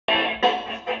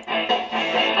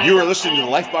You are listening to the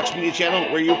Lifebox Media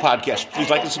Channel Radio Podcast.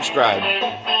 Please like and subscribe.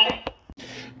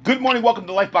 Good morning. Welcome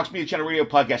to the Lifebox Media Channel Radio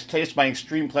Podcast. Today it's my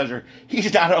extreme pleasure.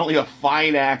 He's not only a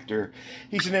fine actor,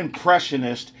 he's an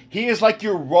impressionist. He is like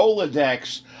your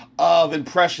Rolodex of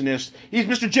impressionists. He's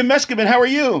Mr. Jim Meskimen. How are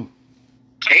you?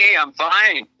 Hey, I'm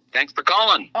fine. Thanks for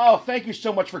calling. Oh, thank you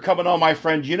so much for coming on, my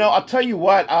friend. You know, I'll tell you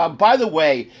what. By the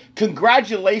way,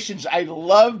 congratulations. I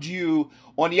loved you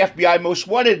on the FBI Most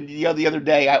Wanted the other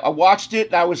day. I watched it,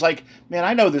 and I was like, man,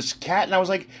 I know this cat. And I was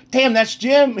like, damn, that's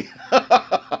Jim.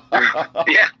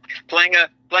 Yeah, playing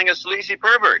a sleazy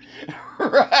pervert.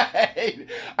 Right.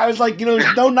 I was like,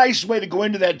 there's no nice way to go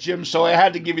into that, Jim, so I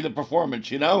had to give you the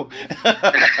performance, Well,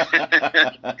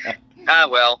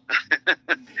 but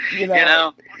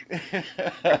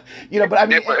I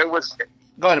mean, it was.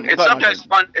 Go ahead. It's sometimes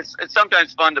fun. It's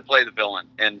sometimes fun to play the villain,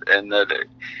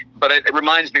 but it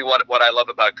reminds me what I love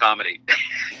about comedy.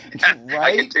 Right.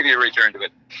 I continue to return to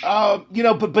it.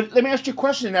 But let me ask you a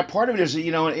question. And that part of it is,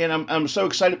 and I'm so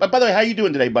excited. By the way, how you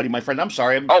doing today, buddy, my friend? I'm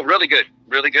sorry. Oh, really good,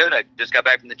 really good. I just got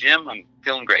back from the gym. I'm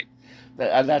feeling great.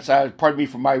 That's pardon me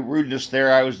for my rudeness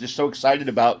there. I was just so excited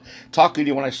about talking to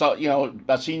you when I saw,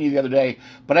 about seeing you the other day.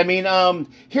 But I mean,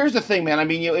 here's the thing, man. I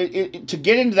mean, to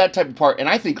get into that type of part, and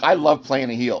I think I love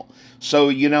playing a heel. So,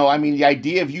 I mean, the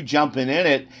idea of you jumping in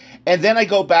it, and then I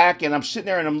go back and I'm sitting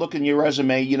there and I'm looking at your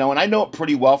resume, and I know it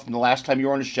pretty well from the last time you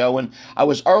were on the show, and I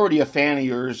was already a fan of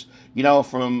yours,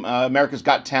 from America's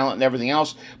Got Talent and everything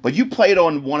else. But you played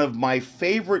on one of my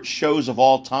favorite shows of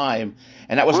all time,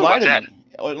 and that was Lie to Me.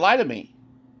 Lie to Me.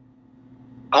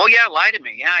 Oh yeah, Lie to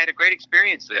Me. Yeah, I had a great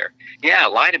experience there. Yeah,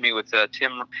 Lie to Me with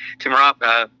Tim Roth.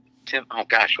 Oh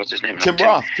gosh, what's his name? Tim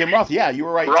Roth. Tim Roth. Yeah, you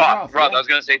were right. Roth. Tim Roth. I was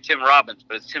going to say Tim Robbins,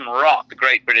 but it's Tim Roth, the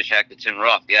great British actor Tim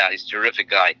Roth. Yeah, he's a terrific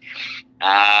guy.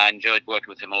 I enjoyed working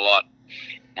with him a lot.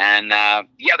 And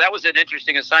yeah, that was an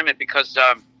interesting assignment because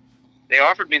they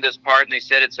offered me this part and they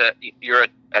said you're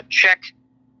a Czech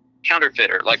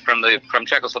counterfeiter, like from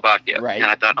Czechoslovakia. Right.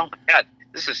 And I thought, oh my God.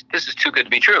 This is too good to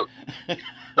be true.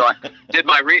 So I did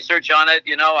my research on it.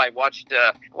 I watched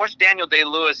Daniel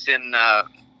Day-Lewis in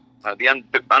The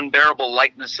Unbearable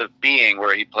Lightness of Being,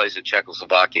 where he plays a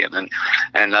Czechoslovakian,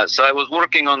 and so I was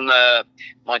working on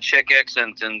my Czech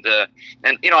accent, and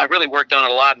I really worked on it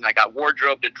a lot. And I got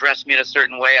wardrobe to dress me in a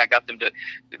certain way. I got them to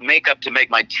makeup to make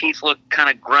my teeth look kind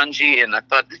of grungy, and I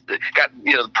thought got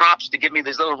the props to give me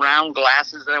these little round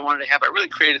glasses that I wanted to have. I really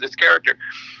created this character,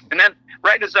 and then.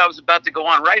 Right as I was about to go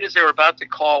on, right as they were about to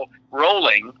call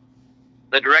rolling,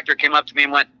 the director came up to me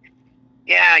and went,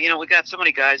 yeah, we got so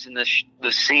many guys in this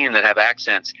scene that have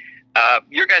accents.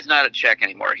 Your guy's not a Czech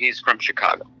anymore. He's from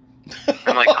Chicago.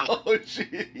 I'm like, oh,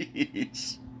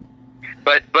 jeez.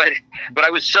 But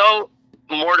I was so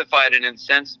mortified and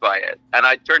incensed by it. And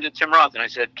I turned to Tim Roth and I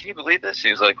said, can you believe this? He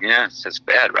was like, yeah, it's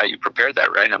bad, right? You prepared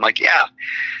that, right? And I'm like, yeah.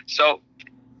 So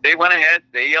they went ahead.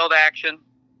 They yelled action.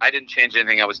 I didn't change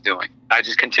anything I was doing. I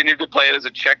just continued to play it as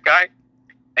a Czech guy.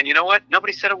 And you know what?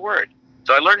 Nobody said a word.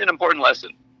 So I learned an important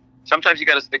lesson. Sometimes you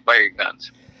got to stick by your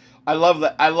guns. I love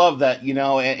that.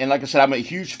 And like I said, I'm a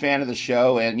huge fan of the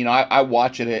show. And, I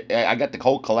watch it. I got the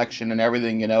whole collection and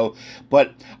everything,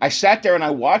 But I sat there and I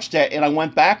watched it. And I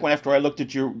went back after I looked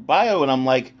at your bio. And I'm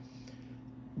like,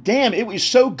 damn, it was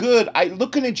so good.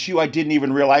 Looking at you, I didn't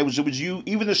even realize it was you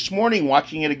even this morning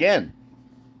watching it again.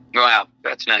 Wow,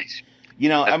 that's nice.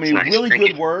 I mean, nice. really Thank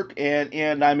good you. work,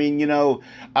 and I mean,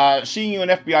 seeing you in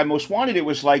FBI Most Wanted, it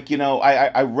was like,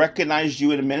 I recognized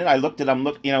you in a minute. I looked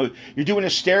at you're doing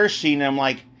a stairs scene, and I'm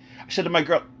like, I said to my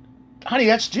girl, honey,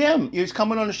 that's Jim. He's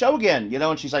coming on the show again,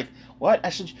 and she's like, what?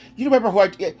 I said, you remember who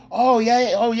oh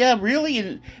yeah, really?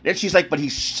 And then she's like, but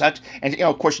he's such, and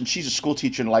of course, and she's a school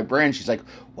teacher and a librarian. She's like,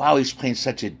 wow, he's playing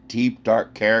such a deep,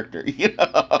 dark character, Yeah.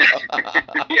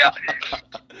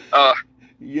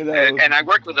 And I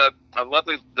worked with a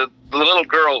lovely, the little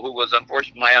girl who was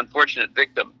my unfortunate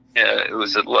victim. It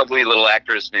was a lovely little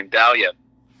actress named Dahlia,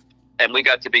 and we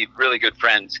got to be really good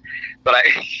friends. But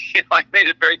I made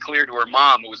it very clear to her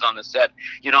mom, who was on the set,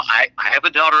 I have a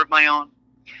daughter of my own.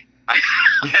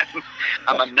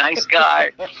 I'm a nice guy,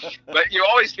 but you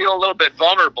always feel a little bit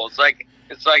vulnerable. It's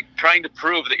like trying to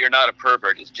prove that you're not a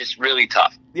pervert. It's just really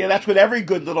tough. Yeah, that's what every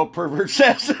good little pervert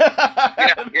says.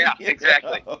 Yeah,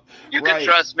 exactly. You can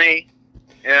trust me.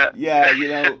 Yeah.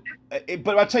 Yeah,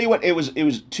 but I'll tell you what, it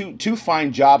was two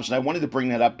fine jobs, and I wanted to bring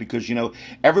that up because,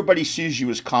 everybody sees you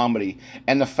as comedy,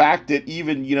 and the fact that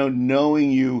even,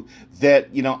 knowing you, that,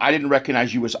 I didn't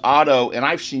recognize you as Otto, and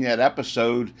I've seen that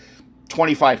episode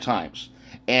 25 times.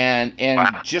 and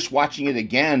Wow. just watching it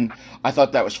again, I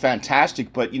thought that was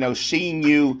fantastic. But seeing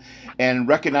you and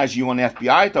recognize you on the FBI,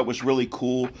 I thought was really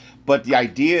cool. But the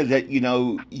idea that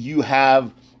you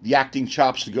have the acting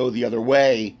chops to go the other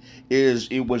way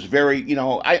it was very,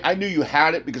 I knew you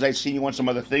had it because I'd seen you on some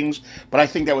other things, but I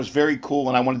think that was very cool,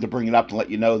 and I wanted to bring it up and let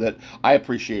you know that I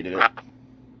appreciated it.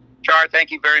 Char, thank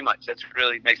you very much. That's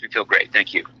really makes me feel great.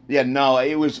 Thank you. Yeah, no,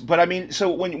 it was, but I mean, so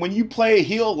when you play a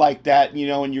heel like that,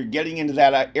 and you're getting into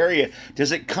that area,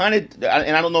 does it kind of,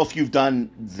 and I don't know if you've done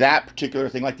that particular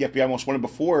thing like the FBI Most Wanted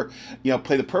before,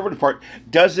 play the perverted part,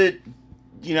 does it,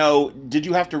 did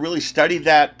you have to really study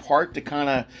that part to kind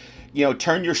of,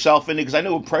 turn yourself into, because I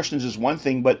know impressions is one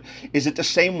thing, but is it the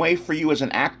same way for you as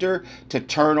an actor to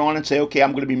turn on and say, okay,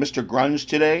 I'm going to be Mr. Grunge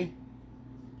today?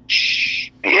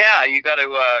 Yeah, you got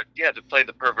to to play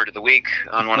the pervert of the week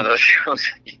on one of those shows.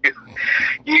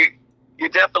 You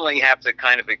definitely have to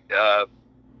kind of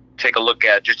take a look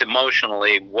at just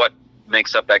emotionally what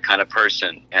makes up that kind of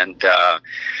person. And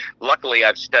luckily,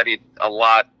 I've studied a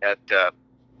lot at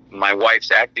my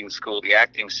wife's acting school, the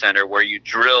acting center, where you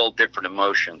drill different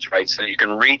emotions, right? So you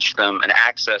can reach them and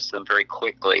access them very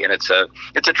quickly. And it's a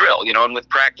drill, and with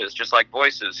practice, just like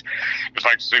voices, it's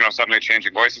like, suddenly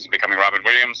changing voices and becoming Robin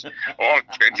Williams, or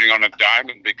changing on a dime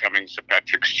and becoming Sir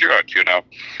Patrick Stewart,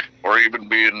 or even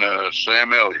being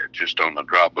Sam Elliott, just on the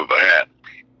drop of a hat.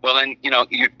 Well, then,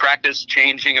 you practice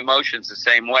changing emotions the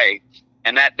same way.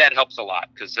 And that helps a lot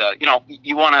because,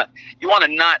 you want to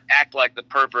not act like the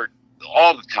pervert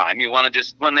all the time. You want to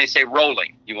just, when they say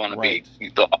rolling, you want to be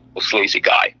the sleazy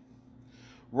guy.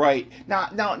 Right.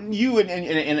 Now you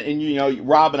and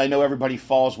Robin, I know everybody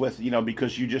falls with,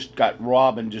 because you just got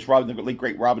Robin, the late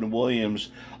great Robin Williams,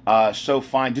 so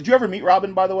fine. Did you ever meet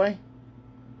Robin, by the way?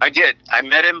 I did. I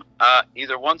met him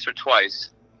either once or twice.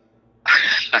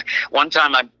 One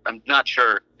time, I'm not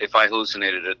sure if I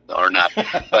hallucinated it or not,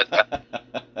 but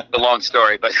a long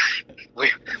story. But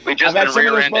we just been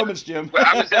rear-ended. Moments, Jim.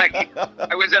 I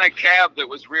was in a cab that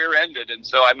was rear-ended, and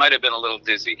so I might have been a little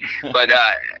dizzy. But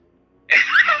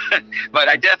but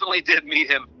I definitely did meet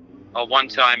him one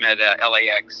time at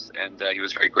LAX, and he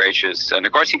was very gracious. And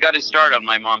of course, he got his start on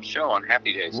my mom's show on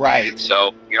Happy Days. Right.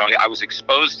 So I was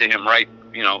exposed to him right.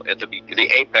 At the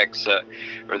apex,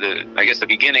 or the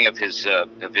beginning of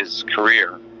his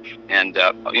career, and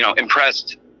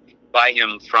impressed by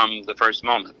him from the first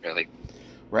moment, really.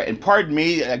 Right, and pardon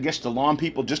me, I guess the lawn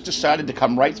people just decided to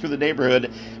come right through the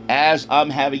neighborhood as I'm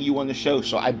having you on the show,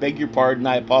 so I beg your pardon,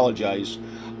 I apologize.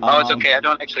 Oh, it's okay, I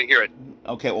don't actually hear it.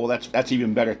 Okay, well that's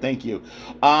even better. Thank you.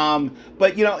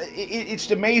 But it's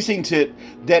amazing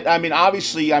that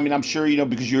obviously I'm sure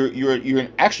because you're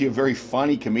actually a very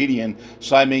funny comedian.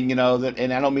 So that,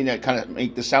 and I don't mean to kind of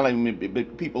make this sound like,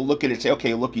 but people look at it and say,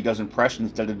 okay, look, he does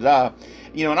impressions, da da da.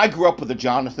 And I grew up with the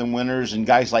Jonathan Winters and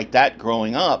guys like that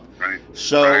growing up. Right.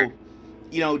 So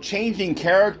changing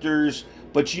characters,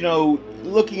 but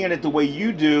looking at it the way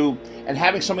you do, and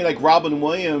having somebody like Robin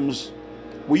Williams,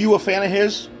 were you a fan of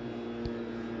his?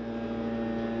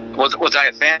 Was I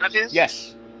a fan of his?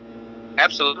 Yes.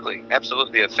 Absolutely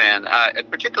a fan,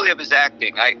 particularly of his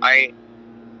acting.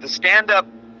 The stand-up,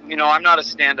 I'm not a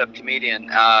stand-up comedian,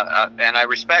 and I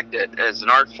respect it as an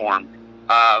art form,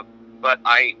 but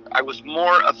I was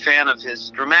more a fan of his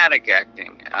dramatic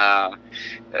acting,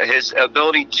 his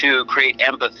ability to create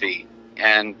empathy,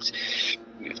 and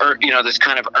this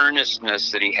kind of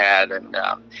earnestness that he had, and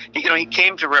he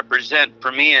came to represent,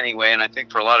 for me anyway, and I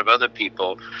think for a lot of other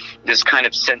people, this kind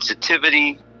of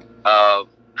sensitivity,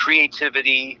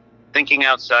 creativity, thinking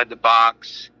outside the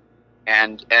box,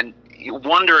 and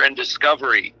wonder and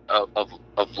discovery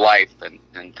of life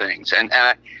and things. And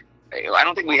I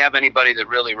don't think we have anybody that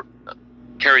really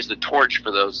carries the torch for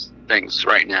those things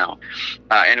right now.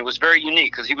 And it was very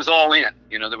unique because he was all in.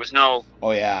 There was no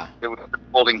there was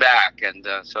holding back, and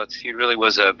so he really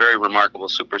was a very remarkable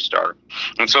superstar.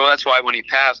 And so that's why when he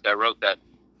passed, I wrote that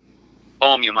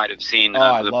poem you might have seen.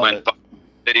 I love it.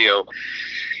 Video.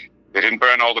 They didn't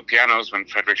burn all the pianos when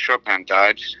Frederick Chopin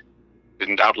died.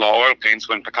 Didn't outlaw oil paints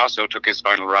when Picasso took his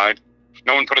final ride.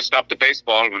 No one put a stop to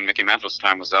baseball when Mickey Mantle's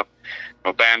time was up.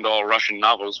 Or banned all Russian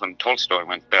novels when Tolstoy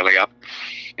went belly up.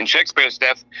 In Shakespeare's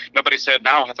death, nobody said,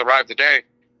 now hath arrived the day.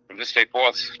 From this day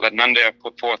forth, let none dare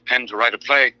put forth pen to write a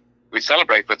play. We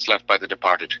celebrate what's left by the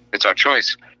departed. It's our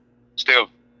choice. Still,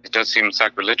 it does seem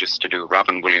sacrilegious to do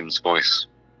Robin Williams' voice.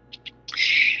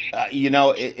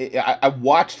 I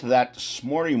watched that this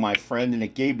morning, my friend, and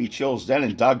it gave me chills then,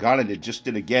 and doggone it just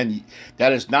did again.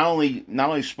 That is not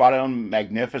only spot on,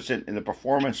 magnificent in the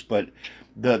performance, but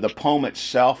the poem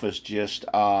itself is just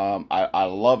I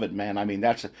love it, man. I mean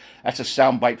that's a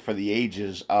soundbite for the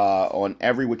ages on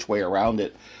every which way around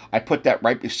it. I put that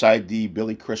right beside the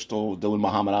Billy Crystal doing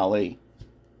Muhammad Ali.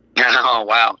 Oh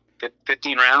wow,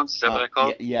 15 rounds. Is that what I call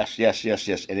it? Yes.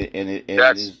 And it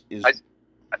is I,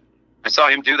 I saw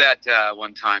him do that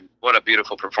one time. What a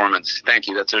beautiful performance! Thank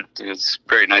you. It's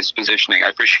very nice positioning. I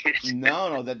appreciate it.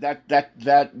 no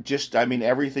that just I mean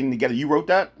everything together. You wrote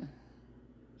that?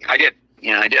 I did.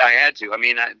 Yeah, I did. I had to. I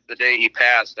mean, the day he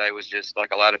passed, I was just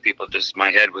like a lot of people. Just my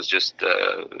head was just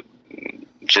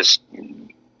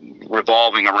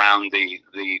revolving around the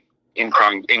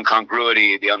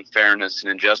incongruity, the unfairness,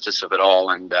 and injustice of it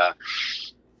all. And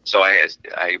so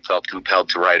I felt compelled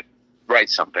to write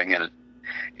something. And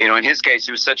in his case,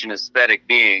 he was such an aesthetic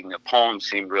being. A poem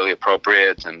seemed really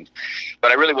appropriate,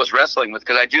 but I really was wrestling with,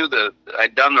 because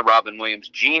I'd done the Robin Williams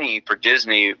Genie for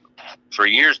Disney for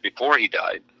years before he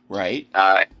died. Right.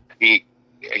 He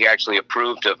actually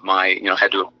approved of my,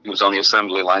 he was on the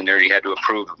assembly line there. He had to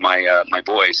approve of my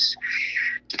voice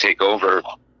to take over.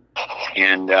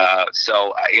 And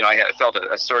so, I felt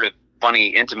a sort of funny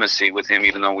intimacy with him,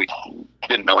 even though we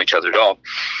didn't know each other at all.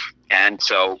 And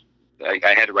so I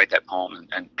had to write that poem,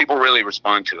 and people really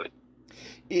respond to it.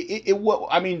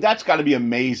 I mean, that's got to be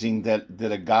amazing that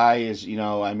a guy is,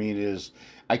 is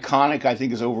iconic. I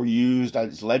think is overused.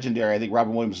 It's legendary. I think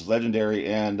Robin Williams is legendary,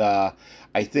 and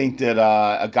I think that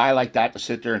a guy like that to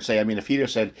sit there and say, I mean, if he'd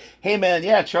have said, "Hey, man,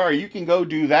 yeah, Charlie, you can go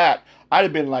do that," I'd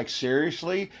have been like,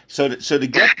 seriously. So to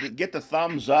get the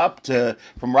thumbs up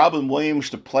from Robin Williams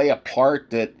to play a part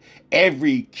that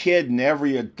every kid and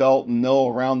every adult know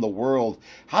around the world,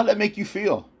 how'd that make you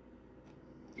feel?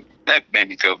 That made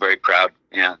me feel very proud.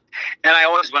 Yeah, and I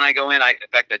always, when I go in, in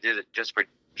fact, I did it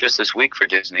just this week for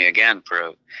Disney again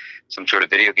for some sort of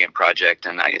video game project,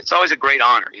 and it's always a great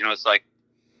honor. It's like,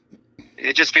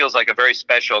 it just feels like a very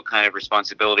special kind of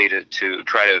responsibility to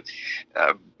try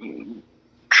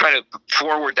to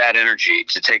forward that energy,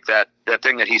 to take that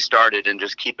thing that he started and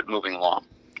just keep it moving along.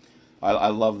 I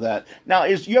love that. Now,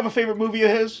 you have a favorite movie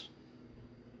of his?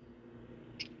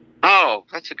 Oh,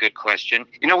 that's a good question.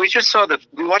 We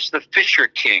watched The Fisher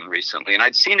King recently, and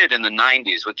I'd seen it in the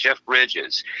 90s with Jeff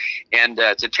Bridges, and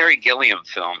it's a Terry Gilliam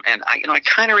film, and I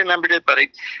kind of remembered it, but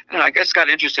I guess got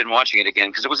interested in watching it again,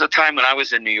 because it was a time when I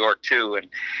was in New York too, and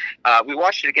we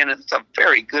watched it again, and it's a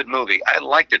very good movie. I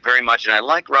liked it very much, and I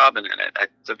like Robin in it.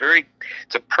 It's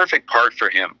a perfect part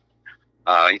for him.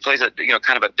 He plays a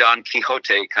kind of a Don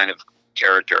Quixote kind of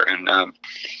character, and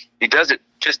he does it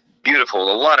just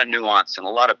beautiful. A lot of nuance and a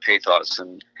lot of pathos,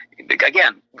 and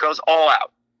again, goes all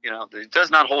out. It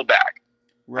does not hold back.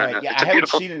 Right. And, yeah, it's I haven't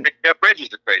seen it. Jeff Bridges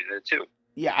is great in it too.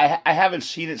 Yeah, I haven't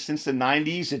seen it since the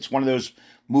 90s. It's one of those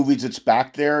movies that's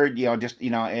back there, and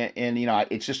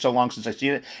it's just so long since I've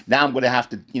seen it. Now I'm going to have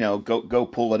to, go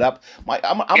pull it up.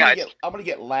 I'm going to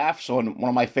get laughs on one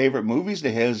of my favorite movies to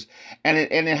his, and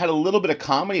it had a little bit of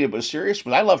comedy, but serious.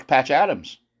 But I loved Patch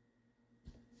Adams.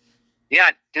 Yeah,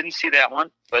 I didn't see that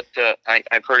one, but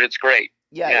I've heard it's great.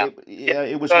 Yeah.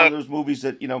 It was one of those movies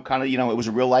that, it was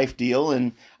a real life deal,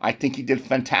 and I think he did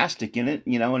fantastic in it,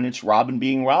 and it's Robin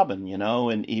being Robin,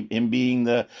 and him being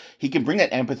he can bring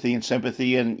that empathy and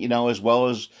sympathy, and, as well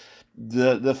as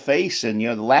the face, and,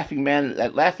 the laughing man,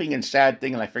 that laughing and sad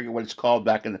thing, and I forget what it's called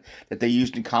back that they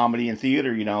used in comedy and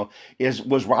theater,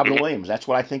 was Robin Williams. That's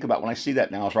what I think about when I see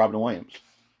that now, is Robin Williams.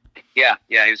 Yeah,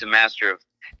 he was a master of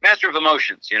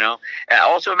emotions, and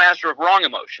also a master of wrong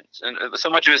emotions. And so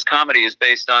much of his comedy is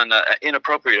based on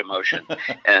inappropriate emotion,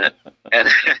 and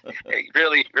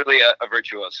really a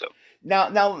virtuoso.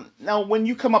 Now, when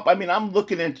you come up, I mean, I'm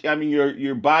looking at,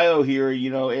 your bio here,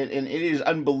 and it is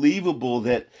unbelievable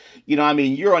that,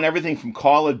 you're on everything from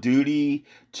Call of Duty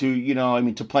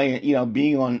to, to playing,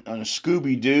 being on a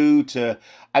Scooby-Doo to,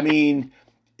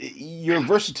 your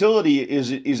versatility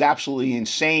is absolutely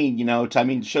insane,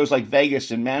 shows like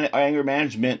Vegas and Anger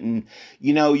Management, and,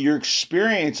 your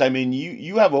experience.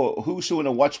 You have a who's who and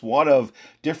a what's what of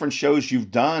different shows you've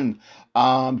done.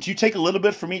 Do you take a little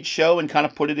bit from each show and kind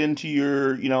of put it into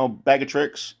your, bag of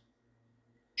tricks?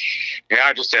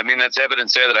 Yeah, that's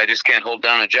evidence there that I just can't hold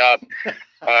down a job.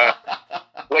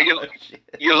 Well,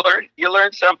 you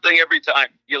learn something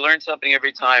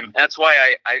every time. That's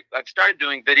why I've started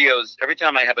doing videos every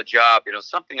time I have a job.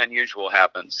 Something unusual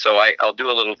happens, so I'll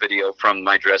do a little video from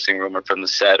my dressing room or from the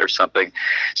set or something.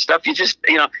 Stuff you just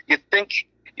you think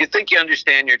you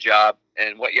understand your job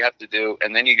and what you have to do,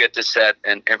 and then you get to set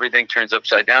and everything turns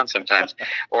upside down sometimes,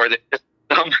 or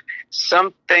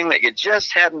something that you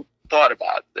just hadn't thought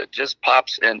about that just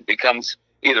pops and becomes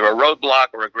either a roadblock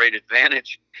or a great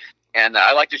advantage. And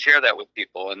I like to share that with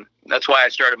people. And that's why I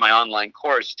started my online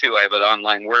course, too. I have an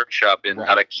online workshop in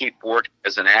how to keep working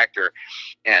as an actor.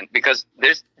 And because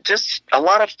there's just a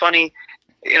lot of funny,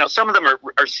 some of them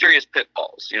are serious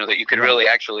pitfalls, that you could really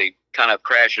actually kind of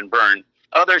crash and burn.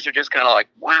 Others are just kind of like,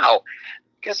 wow,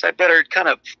 I guess I better kind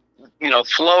of,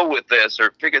 flow with this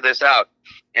or figure this out.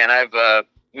 And I've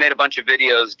made a bunch of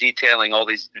videos detailing all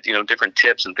these, different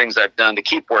tips and things I've done to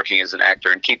keep working as an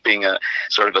actor and keep being a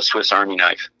sort of a Swiss Army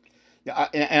knife. Yeah,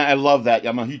 and I love that.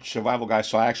 I'm a huge survival guy,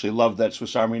 so I actually love that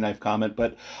Swiss Army knife comment.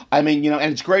 But I mean,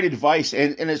 and it's great advice.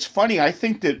 And it's funny. I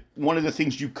think that one of the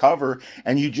things you cover,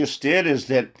 and you just did, is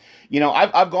that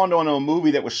I've gone to a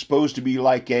movie that was supposed to be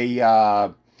like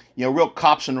a real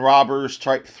cops and robbers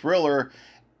type thriller.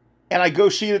 And I go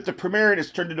see it at the premiere, and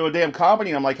it's turned into a damn comedy.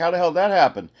 And I'm like, how the hell did that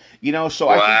happen? So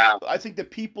wow. I think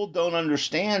that people don't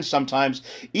understand sometimes,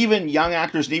 even young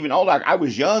actors and even old actors. I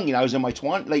was young, I was in my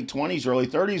late 20s, early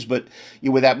 30s, but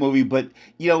with that movie. But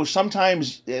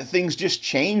sometimes things just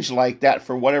change like that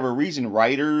for whatever reason,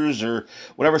 writers or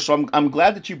whatever. So I'm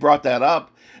glad that you brought that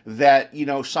up. That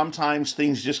sometimes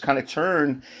things just kind of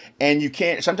turn, and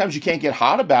sometimes you can't get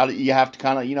hot about it. You have to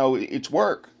kind of it's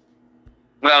work.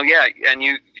 Well, yeah, and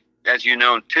as you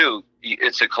know, too,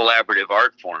 it's a collaborative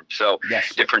art form. So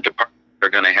different departments are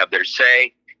going to have their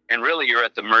say. And really, you're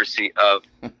at the mercy of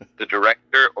the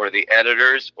director or the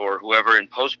editors or whoever in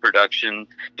post-production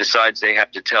decides they have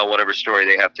to tell whatever story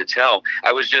they have to tell.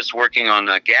 I was just working on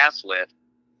Gaslit,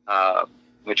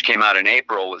 which came out in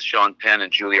April with Sean Penn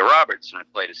and Julia Roberts. And I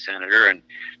played a senator. And,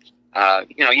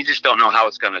 you just don't know how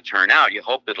it's going to turn out. You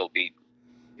hope it'll be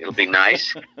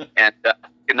nice. And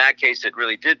in that case, it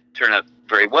really did turn out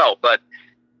very well. But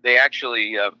they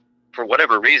actually, for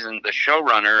whatever reason, the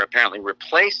showrunner apparently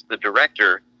replaced the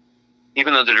director,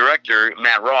 even though the director,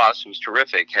 Matt Ross, who's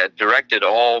terrific, had directed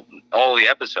all the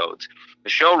episodes. The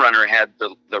showrunner had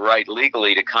the right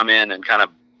legally to come in and kind of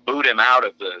boot him out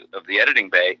of the editing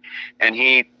bay, and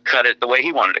he cut it the way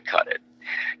he wanted to cut it.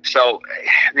 So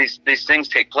these things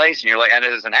take place, and you're like, and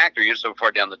as an actor, you're so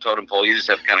far down the totem pole, you just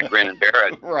have to kind of grin and bear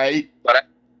it. Right. But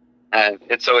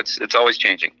it's always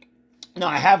changing. No,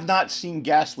 I have not seen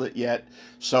Gaslit yet,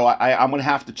 so I'm gonna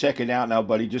have to check it out now,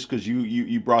 buddy. Just because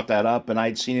you brought that up, and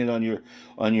I'd seen it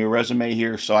on your resume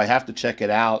here, so I have to check it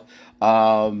out.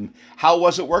 How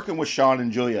was it working with Sean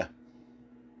and Julia?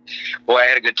 Well, I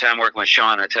had a good time working with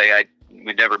Sean. I tell you,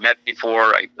 we'd never met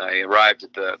before. I arrived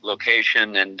at the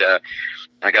location, and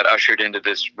I got ushered into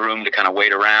this room to kind of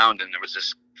wait around, and there was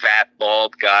this fat,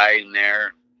 bald guy in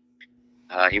there.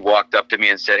 He walked up to me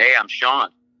and said, "Hey, I'm Sean."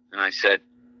 And I said,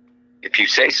 "If you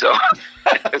say so."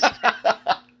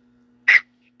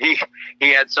 He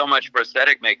had so much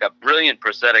prosthetic makeup, brilliant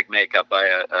prosthetic makeup by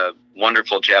a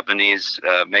wonderful Japanese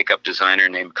makeup designer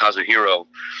named Kazuhiro.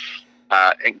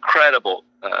 Incredible.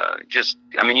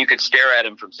 You could stare at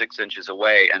him from 6 inches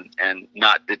away and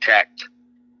not detect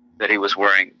that he was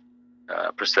wearing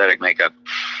prosthetic makeup,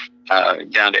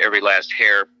 down to every last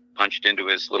hair punched into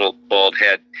his little bald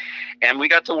head. And we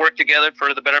got to work together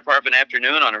for the better part of an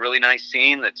afternoon on a really nice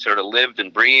scene that sort of lived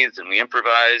and breathed, and we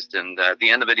improvised. And at the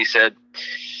end of it, he said,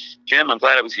 "Jim, I'm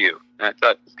glad it was you." And I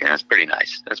thought, okay, that's pretty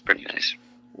nice. That's pretty nice.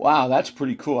 Wow, that's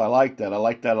pretty cool. I like that. I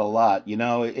like that a lot.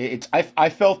 I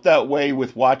felt that way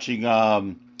with watching,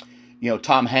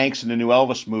 Tom Hanks in the new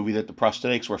Elvis movie, that the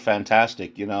prosthetics were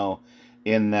fantastic,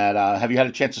 in that. Have you had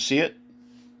a chance to see it?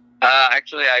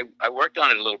 Actually, I worked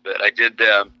on it a little bit.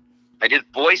 I did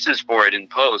voices for it in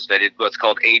post. I did what's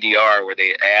called ADR, where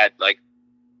they add like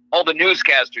all the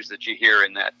newscasters that you hear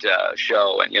in that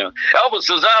show, and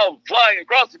Elvis is out flying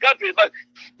across the country, but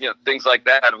things like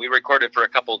that. And we recorded for a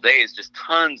couple of days, just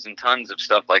tons and tons of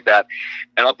stuff like that.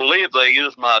 And I believe they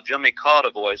used my Jimmy Carter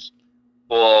voice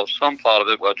for some part of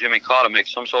it, where Jimmy Carter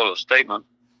makes some sort of statement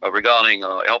regarding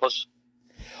Elvis.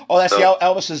 Oh, that's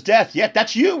Elvis's death. Yeah,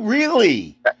 that's you,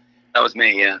 really. That was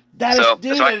me, yeah. That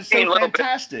is so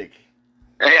fantastic.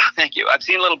 Yeah, thank you. I've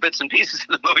seen little bits and pieces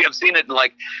of the movie. I've seen it in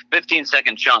like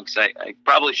 15-second chunks. I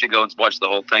probably should go and watch the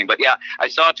whole thing. But yeah, I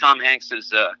saw Tom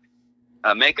Hanks's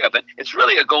makeup. And it's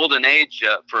really a golden age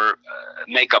for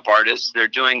makeup artists. They're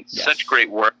doing such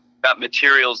great work, got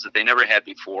materials that they never had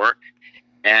before.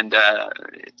 And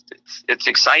it's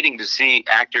exciting to see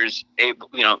actors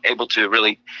able to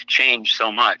really change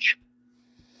so much.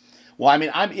 Well, I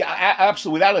mean,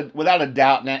 absolutely without a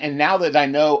doubt. And now that I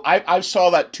know, I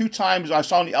saw that 2 times. I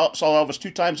saw Elvis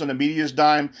 2 times on the media's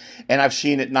dime, and I've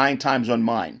seen it 9 times on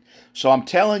mine. So I'm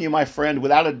telling you, my friend,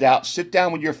 without a doubt, sit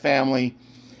down with your family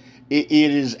it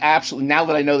is absolutely, now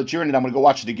that I know that you're in it, I'm going to go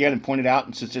watch it again and point it out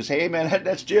and says, hey man,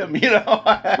 that's Jim, you know.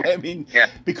 I mean, Yeah.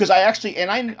 because I actually, and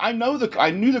I knew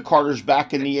the Carters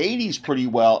back in the '80s pretty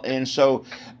well, and so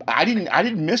I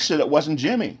didn't miss it. It wasn't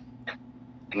Jimmy.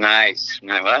 Nice.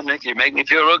 Well, you make me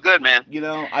feel real good, man. You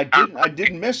know, I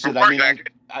didn't miss it. I mean,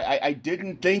 I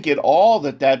didn't think at all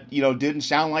that you know didn't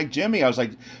sound like Jimmy. I was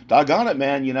like, doggone it,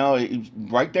 man. You know,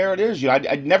 right there it is. You know,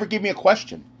 I'd never give me a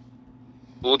question.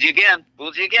 Fooled you again.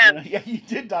 Yeah, you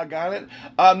did, doggone it.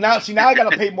 Now I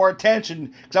got to pay more attention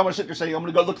because I'm going to sit there saying, I'm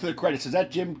going to go look through the credits. Is that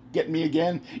Jim getting me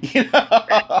again? You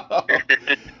know?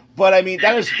 But, I mean,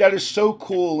 that is so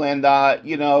cool. And,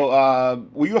 you know,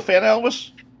 were you a fan of Elvis?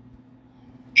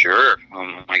 Sure.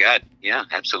 Oh, my God. Yeah,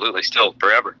 absolutely. Still,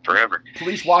 forever.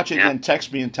 Please watch it and then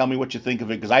text me and tell me what you think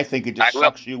of it because I think it just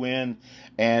sucks you in.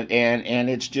 And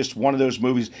it's just one of those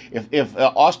movies. If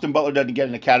Austin Butler doesn't get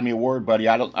an Academy Award, buddy,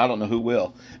 I don't know who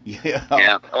will. Yeah.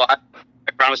 Well, I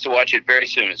promise to watch it very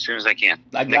soon, as soon as I can.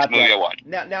 Next movie I watch.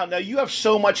 Now you have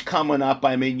so much coming up.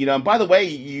 I mean, you know. And by the way,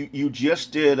 you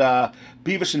just did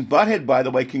Beavis and Butthead. By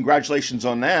the way, congratulations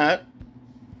on that.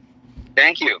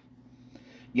 Thank you.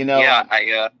 You know.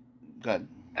 Yeah, Good.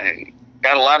 I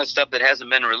got a lot of stuff that hasn't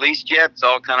been released yet. It's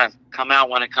all kind of come out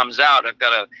when it comes out. I've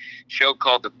got a show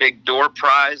called The Big Door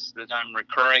Prize that I'm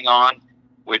recurring on,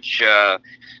 which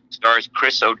stars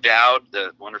Chris O'Dowd,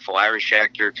 the wonderful Irish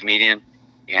actor, comedian.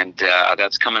 And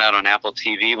that's coming out on Apple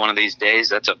TV one of these days.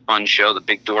 That's a fun show, The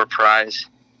Big Door Prize.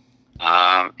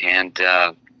 I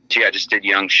just did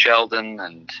Young Sheldon.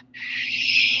 And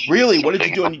really? What did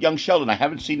you do in Young Sheldon? I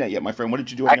haven't seen that yet, my friend. What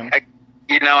did you do in Young Sheldon?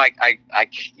 You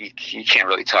can't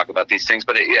really talk about these things,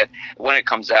 but when it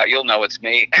comes out, you'll know it's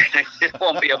me. There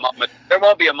won't be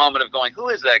a moment of going, who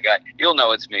is that guy? You'll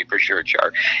know it's me for sure,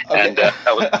 Char. Okay. And that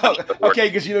was okay,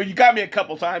 because you know you got me a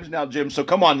couple times now, Jim. So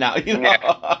come on now. You know?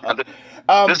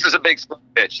 This is a big slow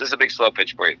pitch. This is a big slow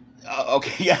pitch for you.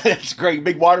 Okay, yeah, that's great.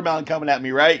 Big watermelon coming at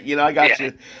me, right? You know, I got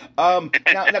you. Now,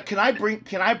 can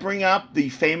I bring up the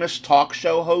famous talk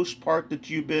show host part that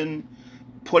you've been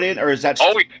put in, or is that?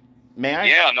 May I?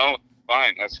 Yeah, no,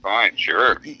 fine. That's fine.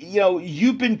 Sure. You know,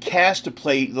 you've been cast to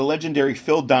play the legendary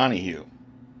Phil Donahue.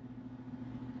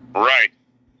 Right.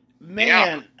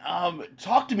 Man,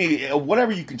 talk to me,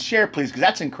 whatever you can share, please, because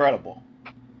that's incredible.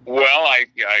 Well, I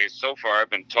so far I've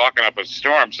been talking up a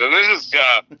storm. So this is,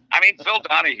 Phil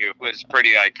Donahue was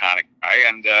pretty iconic guy,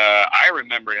 and I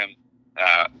remember him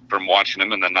from watching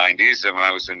him in the '90s when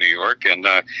I was in New York, and.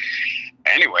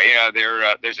 Anyway,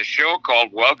 there's a show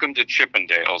called Welcome to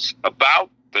Chippendales about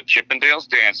the Chippendales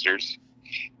dancers.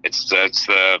 It's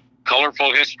the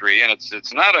colorful history, and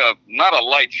it's not a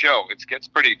light show. It gets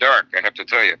pretty dark, I have to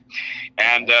tell you.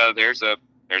 And there's a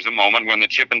moment when the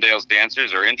Chippendales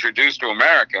dancers are introduced to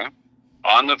America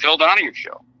on the Phil Donahue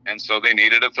show, and so they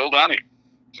needed a Phil Donahue.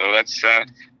 So that's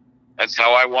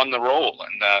how I won the role,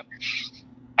 and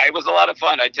it was a lot of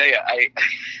fun. I tell you,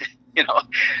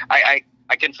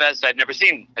 I confess I'd never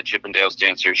seen a Chippendales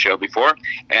dancer show before,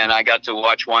 and I got to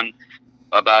watch one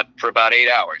for about 8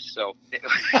 hours. So it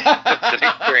was an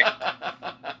experience.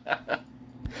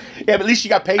 Yeah, but at least you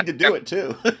got paid to do it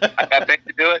too. I got paid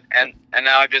to do it, and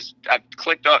now I've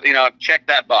clicked off. You know, I've checked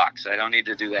that box. I don't need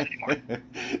to do that anymore.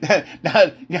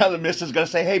 now the missus is gonna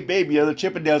say, "Hey, babe, you know the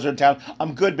Chippendales are in town.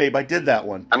 I'm good, babe. I did that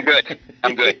one. I'm good.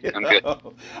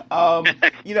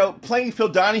 You know, playing Phil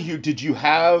Donahue, did you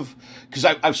have? Because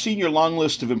I've seen your long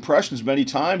list of impressions many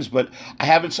times, but I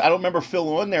don't remember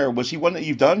Phil on there. Was he one that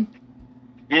you've done?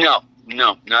 No,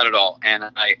 not at all. And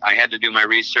I had to do my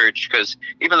research because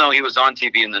even though he was on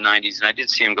TV in the 90s, and I did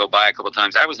see him go by a couple of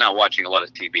times, I was not watching a lot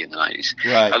of TV in the 90s.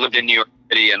 Right. I lived in New York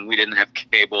City, and we didn't have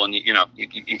cable, and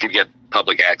you could get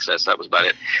public access. That was about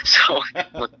it. So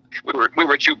we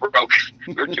were too broke.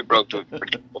 We were too broke to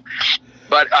afford cable.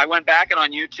 But I went back, and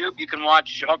on YouTube, you can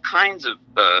watch all kinds of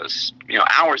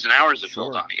hours and hours of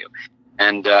Phil Donahue,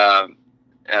 and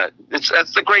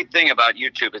that's the great thing about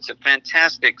YouTube. It's a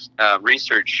fantastic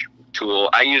research tool.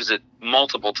 I use it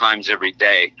multiple times every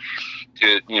day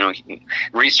to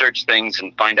research things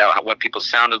and find out what people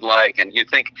sounded like. And you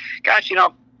think, gosh, I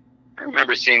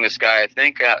remember seeing this guy. I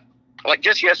think like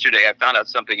just yesterday I found out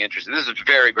something interesting. This is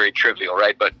very, very trivial,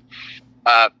 right? But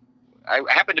I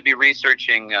happened to be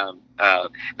researching the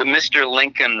Mr.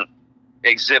 Lincoln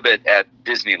exhibit at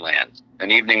Disneyland,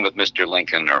 An Evening with Mr.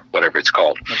 Lincoln, or whatever it's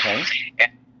called. Okay.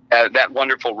 And that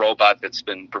wonderful robot that's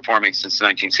been performing since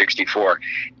 1964.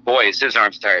 Boy, is his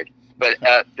arms tired. But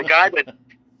the guy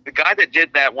that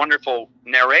did that wonderful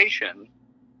narration,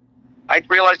 I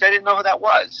realized I didn't know who that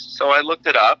was. So I looked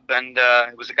it up, and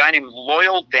it was a guy named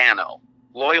Loyal Dano.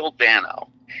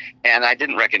 And I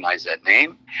didn't recognize that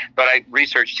name, but I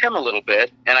researched him a little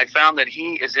bit, and I found that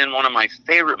he is in one of my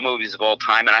favorite movies of all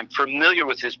time, and I'm familiar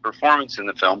with his performance in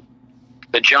the film,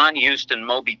 the John Huston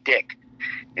Moby Dick.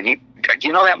 And do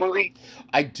you know that movie?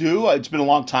 I do. It's been a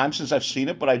long time since I've seen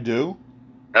it, but I do.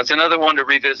 That's another one to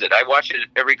revisit. I watch it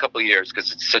every couple of years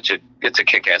because it's a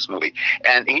kick-ass movie.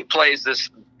 And he plays this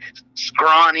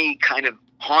scrawny kind of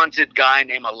haunted guy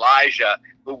named Elijah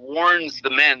who warns the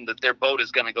men that their boat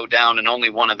is going to go down and only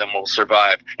one of them will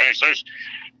survive. And he says,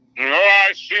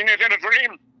 I've seen it in a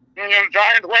dream, a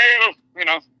giant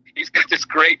whale. He's got this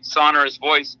great sonorous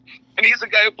voice. And he's the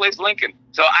guy who plays Lincoln.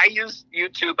 So I use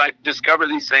YouTube. I discover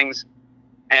these things,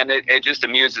 and it just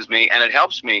amuses me, and it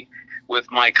helps me with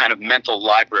my kind of mental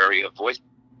library of voice.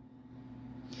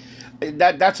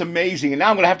 That's amazing. And now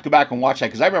I'm going to have to go back and watch that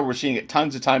because I remember seeing it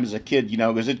tons of times as a kid,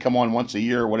 because it'd come on once a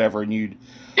year or whatever, and you'd...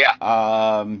 Yeah.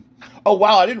 Oh,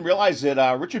 wow, I didn't realize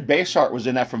that Richard Basehart was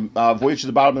in that from Voyage to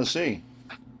the Bottom of the Sea.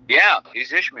 Yeah,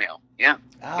 he's Ishmael. Yeah.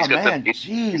 Oh, man, jeez.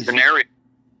 He's the narrator.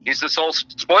 He's the sole...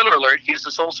 Spoiler alert, he's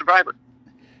the sole survivor.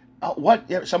 What?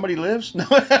 Yeah, somebody lives? No.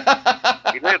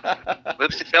 He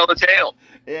lives to tell the tale.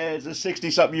 Yeah, it's a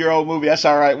 60-something-year-old movie. That's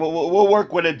all right. We'll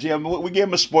work with it, Jim. We give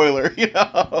him a spoiler,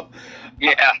 Yeah,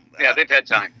 they've had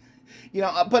time.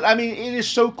 But I mean, it is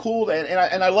so cool,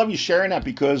 and I love you sharing that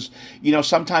because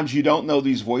sometimes you don't know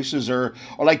these voices or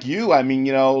like you. I mean,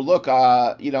 look,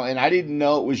 and I didn't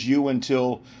know it was you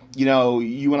until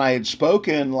you and I had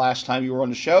spoken last time you were on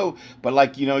the show. But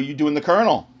like you doing the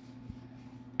Colonel.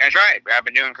 That's right. I've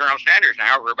been doing Colonel Sanders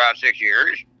now for about 6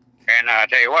 years, and I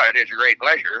tell you what, it's a great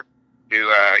pleasure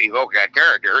to evoke that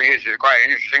character. He's quite an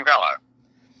interesting fellow.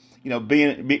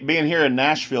 Being here in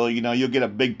Nashville, you'll get a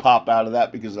big pop out of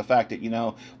that because of the fact that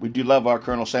we do love our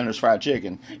Colonel Sanders fried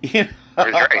chicken. That's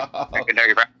right. I can tell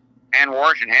you, hand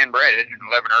washed and hand breaded,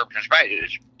 11 herbs and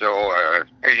spices. So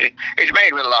it's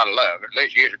made with a lot of love. At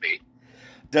least it used to be.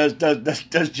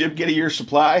 Does Jim get a year's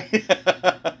supply?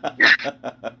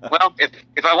 Well,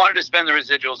 if I wanted to spend the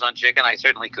residuals on chicken, I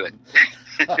certainly could.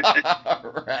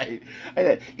 Right.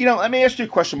 Let me ask you a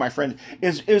question, my friend.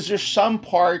 Is there some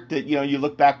part that you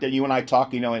look back that you and I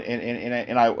talk, and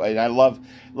I love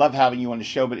having you on the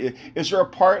show, but is there a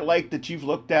part like that you've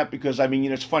looked at? Because I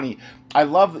mean, it's funny. I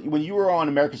love when you were on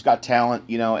America's Got Talent,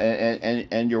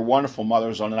 and your wonderful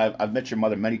mother's on it. I've met your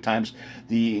mother many times.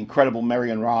 The incredible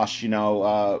Marion Ross, played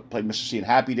Mr. C in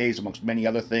Happy Days amongst many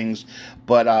other things,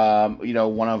 but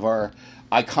one of our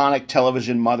iconic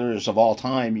television mothers of all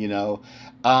time. You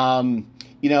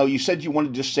said you wanted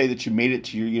to just say that you made it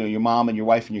to your mom and your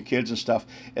wife and your kids and stuff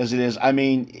as it is. I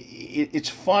mean, it's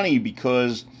funny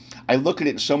because I look at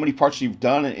it in so many parts you've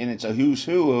done, and it's a who's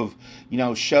who of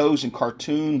shows and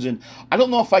cartoons, and I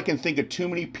don't know if I can think of too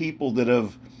many people that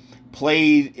have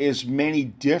played as many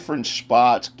different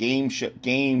spots, games,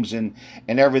 and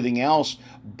everything else.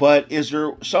 But is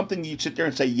there something you'd sit there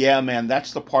and say, yeah, man,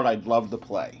 that's the part I'd love to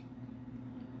play?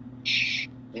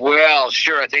 Well,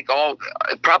 sure. I think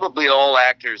probably all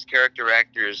actors, character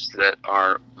actors that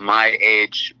are my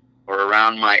age or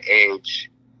around my age,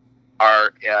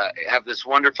 have this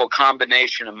wonderful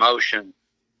combination emotion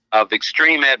of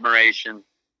extreme admiration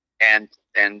and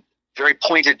very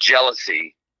pointed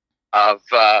jealousy of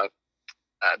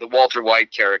the Walter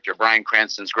White character, Bryan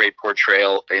Cranston's great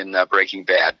portrayal in Breaking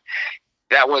Bad.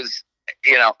 That was,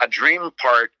 a dream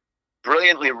part,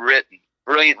 brilliantly written,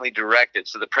 brilliantly directed,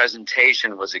 so the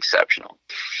presentation was exceptional.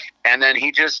 And then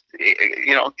he just,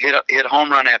 hit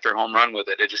home run after home run with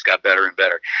it. It just got better and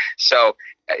better. So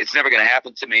it's never going to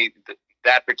happen to me,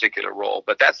 that particular role.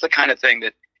 But that's the kind of thing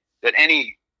that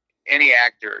any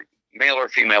actor, male or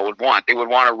female, would want. They would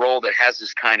want a role that has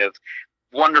this kind of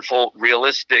wonderful,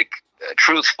 realistic,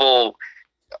 truthful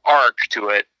arc to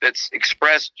it that's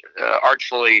expressed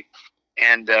artfully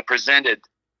and presented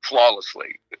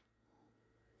flawlessly.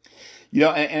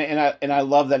 And I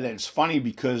love that. And it's funny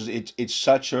because it's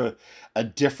such a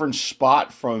different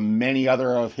spot from many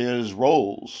other of his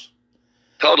roles.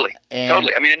 Totally.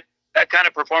 I mean, that kind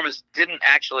of performance didn't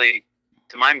actually,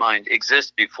 to my mind,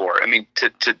 exist before. I mean, to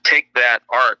take that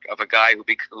arc of a guy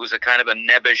who's a kind of a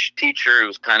nebbish teacher,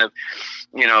 who's kind of,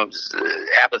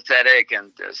 apathetic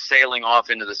and sailing off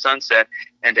into the sunset,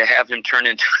 and to have him turn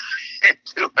into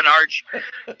an arch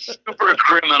super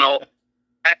criminal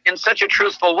in such a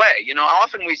truthful way.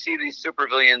 Often we see these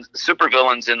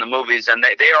supervillains in the movies, and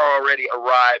they are already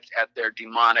arrived at their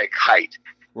demonic height.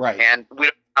 Right. And we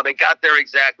don't know how they got there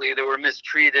exactly. They were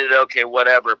mistreated, okay,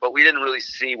 whatever. But we didn't really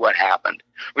see what happened.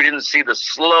 We didn't see the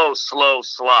slow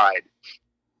slide,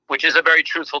 which is a very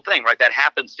truthful thing, right? That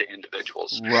happens to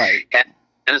individuals. Right.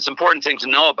 And it's an important thing to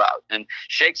know about. And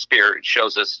Shakespeare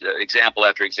shows us example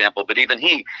after example, but even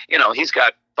he, he's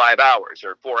got 5 hours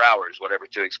or 4 hours, whatever,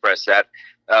 to express that.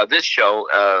 This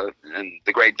show, and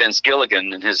the great Vince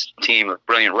Gilligan and his team of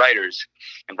brilliant writers,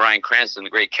 and Bryan Cranston, the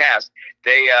great cast,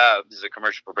 this is a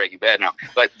commercial for Breaking Bad now,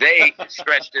 but they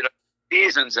stretched it up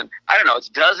seasons, and I don't know, it's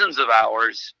dozens of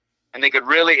hours, and they could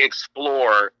really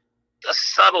explore the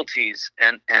subtleties,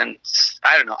 and I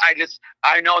don't know.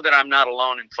 I know that I'm not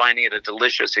alone in finding it a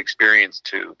delicious experience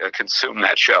to consume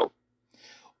that show.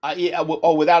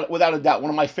 Without a doubt, one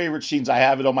of my favorite scenes, I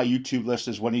have it on my YouTube list,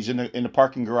 is when he's in the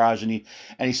parking garage, and he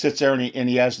sits there, and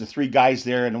he has the 3 guys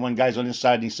there, and the one guy's on his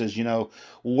side, and he says, well,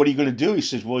 what are you going to do? He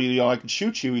says, well, I can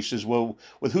shoot you. He says, well,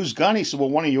 with whose gun? He said,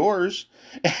 well, one of yours.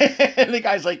 And the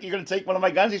guy's like, you're going to take one of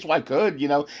my guns? He said, well, I could,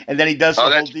 and then he does the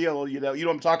whole deal, you know what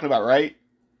I'm talking about, right?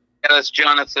 Yeah, that's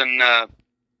Jonathan, the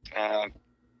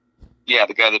guy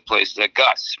that plays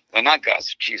Gus. Not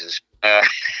Gus, Jesus.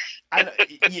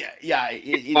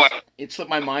 It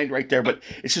slipped my mind right there, but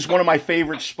it's just one of my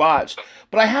favorite spots.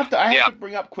 But I have to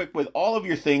bring up quick with all of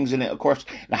your things, and of course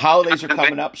the holidays are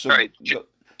coming up. So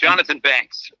Jonathan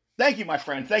Banks. Thank you, my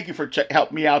friend. Thank you for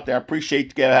helping me out there. I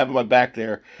appreciate having my back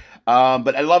there.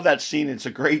 But I love that scene. It's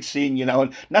a great scene,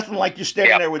 and nothing like you're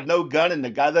standing there with no gun, and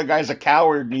the other guy's a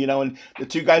coward, and the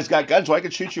 2 guys got guns, so I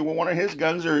could shoot you with one of his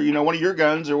guns, or one of your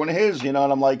guns, or one of his, and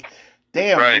I'm like,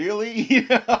 damn, really?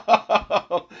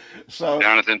 So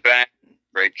Jonathan Banks,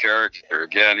 great character.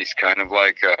 Again, he's kind of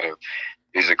like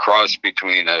he's a cross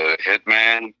between a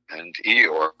hitman and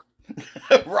Eeyore.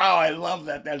 Wow, I love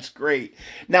that. That's great.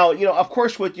 Now, of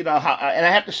course, with and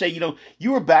I have to say,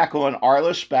 you were back on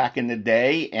Arliss back in the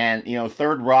day, and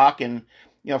Third Rock, and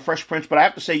Fresh Prince. But I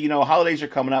have to say, holidays are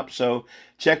coming up, so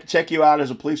check you out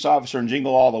as a police officer in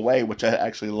Jingle All the Way, which I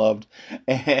actually loved.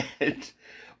 And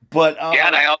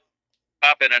I also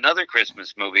pop in another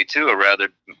Christmas movie too, a rather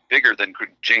bigger than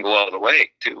Jingle All the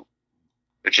Way too,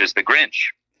 which is The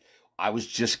Grinch. I was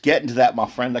just getting to that, my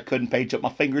friend. I couldn't page up my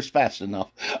fingers fast enough.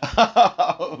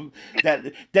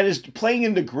 That is playing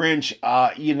in The Grinch.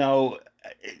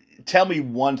 Tell me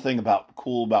one thing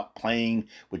cool about playing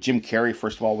with Jim Carrey,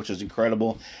 first of all, which is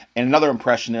incredible, and another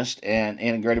impressionist and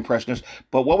a great impressionist.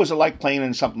 But what was it like playing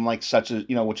in something like such as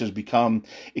which has become,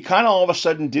 it kind of all of a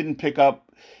sudden didn't pick up.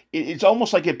 It's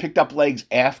almost like it picked up legs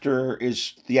after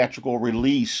its theatrical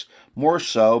release, more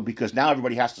so because now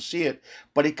everybody has to see it.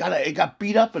 But it got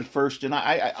beat up at first, and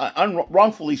I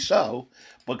wrongfully so,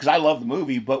 because I love the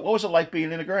movie. But what was it like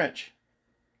being in The Grinch?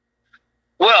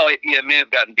 Well, it may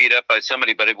have gotten beat up by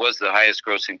somebody, but it was the highest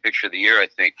grossing picture of the year, I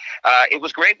think. It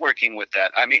was great working with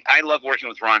that. I mean, I love working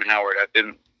with Ron Howard. I've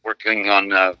been working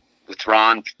with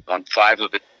Ron on 5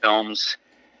 of his films.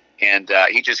 And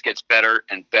he just gets better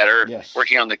and better. Yes.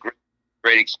 Working on the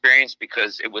great experience,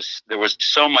 because there was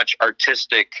so much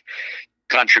artistic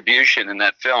contribution in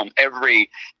that film. Every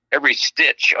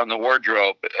stitch on the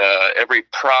wardrobe, every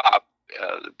prop,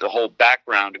 the whole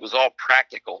background, it was all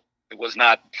practical. It was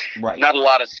not a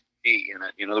lot of CG in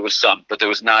it. There was some, but there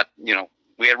was not.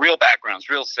 We had real backgrounds,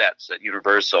 real sets at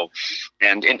Universal,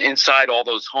 and inside all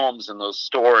those homes and those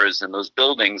stores and those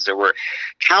buildings, there were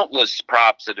countless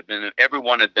props that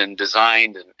everyone had been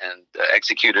designed and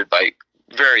executed by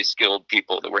very skilled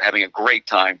people that were having a great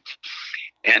time.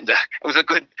 And it was a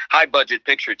good high-budget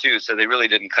picture, too, so they really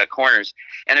didn't cut corners.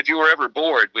 And if you were ever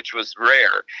bored, which was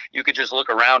rare, you could just look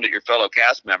around at your fellow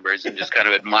cast members and just kind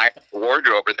of admire the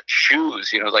wardrobe or the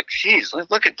shoes. Like, geez,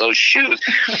 look at those shoes.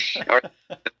 Or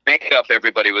the makeup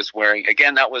everybody was wearing.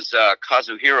 Again, that was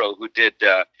Kazuhiro, who did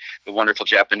the wonderful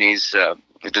Japanese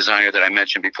designer that I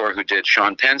mentioned before, who did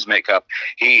Sean Penn's makeup.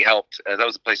 He helped. That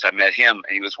was the place I met him.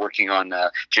 And he was working on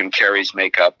Jim Carrey's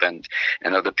makeup and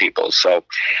other people. So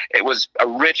it was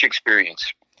a rich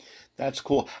experience. That's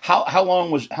cool. How long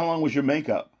was your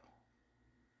makeup?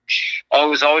 Oh,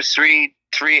 it was always 3+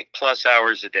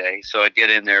 hours a day. So I'd get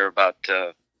in there about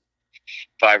 5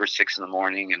 or 6 in the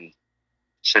morning and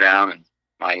sit down, and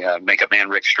my makeup man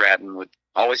Rick Stratton would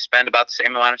always spend about the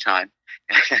same amount of time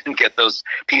and get those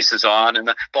pieces on, and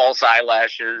the false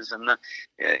eyelashes, and the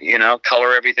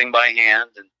color everything by hand,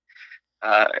 and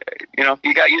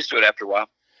you got used to it after a while.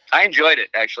 I enjoyed it,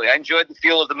 actually. I enjoyed the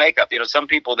feel of the makeup. Some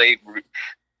people,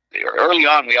 early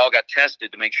on, we all got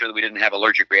tested to make sure that we didn't have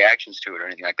allergic reactions to it or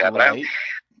anything like that. Right. But I don't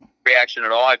reaction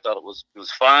at all. I felt it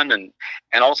was fun, and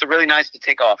also really nice to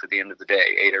take off at the end of the day,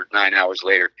 8 or 9 hours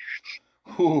later.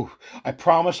 Whew. I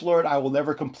promise, Lord, I will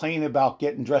never complain about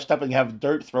getting dressed up and have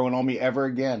dirt thrown on me ever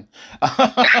again.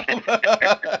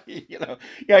 You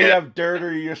have dirt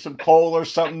or you some coal or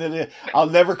something that I'll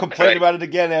never complain about it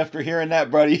again after hearing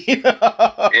that, buddy.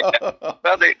 Yeah.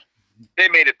 Well, they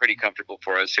made it pretty comfortable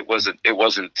for us. It wasn't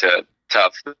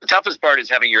tough. The toughest part is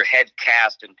having your head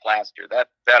cast in plaster. That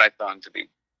I found to be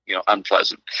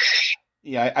unpleasant.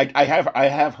 Yeah, I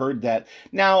have heard that.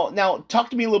 Now talk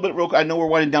to me a little bit real quick. I know we're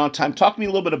winding down time. Talk to me a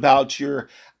little bit about your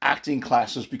acting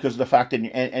classes because of the fact that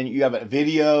and you have a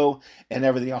video and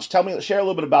everything else. Share a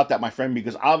little bit about that, my friend,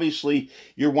 because obviously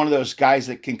you're one of those guys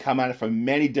that can come at it from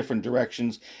many different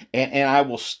directions. And I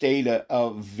will state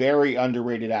a very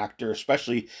underrated actor,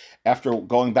 especially after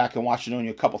going back and watching on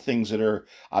you a couple things that are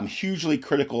I'm hugely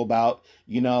critical about,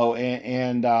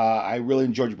 and I really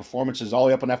enjoyed your performances all the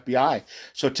way up on FBI.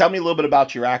 So tell me a little bit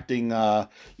about your acting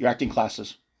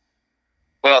classes.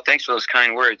 Well, thanks for those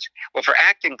kind words. Well, for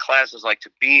acting classes, like to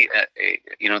be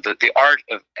the art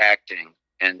of acting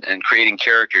and creating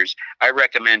characters, I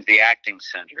recommend the Acting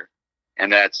Center,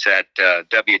 and that's at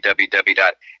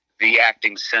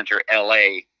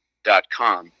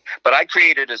www.theactingcenterla.com. But I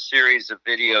created a series of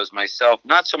videos myself,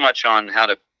 not so much on how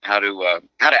to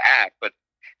act, but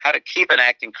how to keep an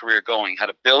acting career going, how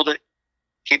to build it,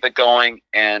 keep it going,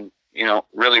 and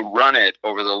really run it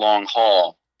over the long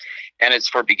haul. And it's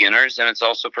for beginners, and it's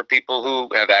also for people who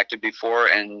have acted before,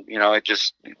 and it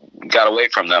just got away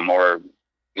from them, or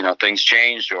things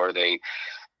changed, or they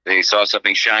saw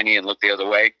something shiny and looked the other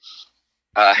way.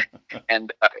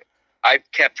 And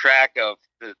I've kept track of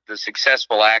the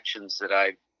successful actions that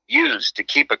I've used to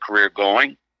keep a career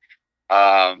going.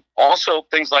 Also,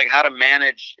 things like how to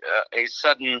manage a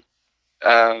sudden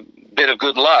bit of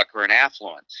good luck or an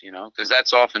affluence, because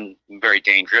that's often very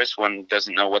dangerous. One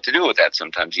doesn't know what to do with that.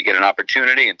 Sometimes you get an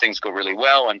opportunity and things go really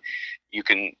well, and you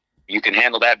can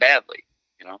handle that badly,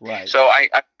 Right. So I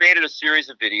created a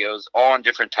series of videos all on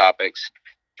different topics,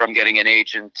 from getting an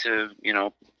agent to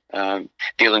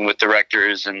dealing with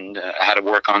directors, and how to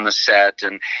work on the set,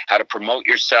 and how to promote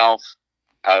yourself,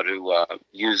 how to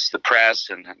use the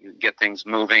press and get things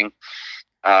moving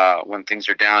when things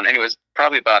are down. And it was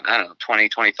probably about, 20,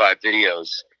 25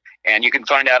 videos. And you can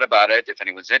find out about it if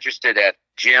anyone's interested at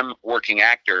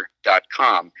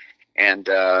jimworkingactor.com. And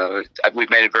we've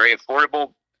made it very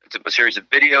affordable. It's a series of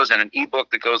videos and an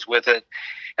ebook that goes with it.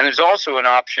 And there's also an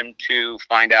option to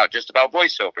find out just about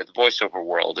voiceover, the voiceover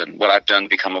world, and what I've done to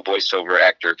become a voiceover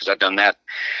actor, because I've done that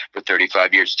for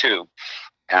 35 years too.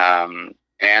 And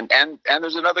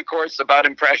there's another course about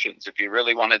impressions if you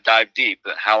really want to dive deep,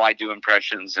 how I do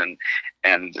impressions, and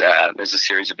there's a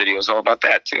series of videos all about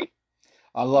that too.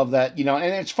 I love that, and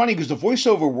it's funny because the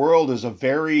voiceover world is a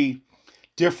very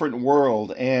different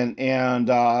world, and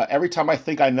every time I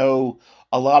think I know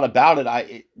a lot about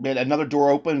it, another door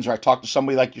opens, or I talk to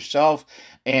somebody like yourself,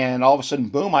 and all of a sudden,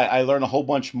 boom, I learn a whole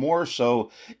bunch more.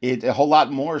 So a whole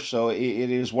lot more. So it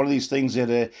is one of these things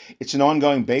that it's an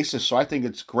ongoing basis. So I think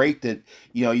it's great that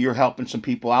you're helping some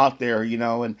people out there.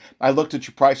 And I looked at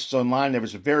your prices online; it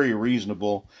was very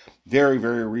reasonable, very,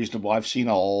 very reasonable. I've seen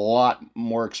a lot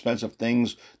more expensive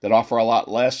things that offer a lot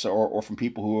less, or from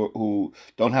people who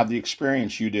don't have the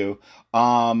experience you do.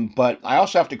 But I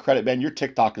also have to credit, Ben, your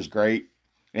TikTok is great,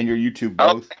 and your YouTube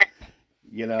both. Oh,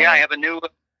 yeah, I have a new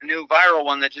viral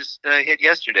one that just hit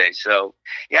yesterday. So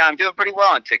yeah, I'm doing pretty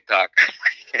well on TikTok.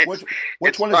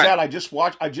 Which one is that? I just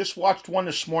watched one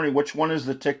this morning. Which one is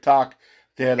the TikTok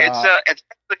that? It's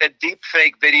a deep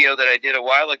fake video that I did a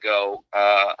while ago.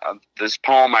 This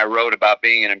poem I wrote about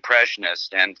being an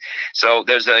impressionist, and so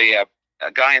there's a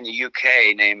guy in the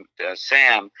UK named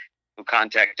Sam who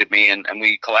contacted me, and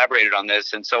we collaborated on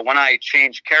this. And so when I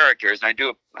change characters, and I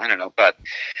do, about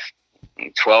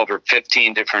 12 or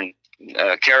 15 different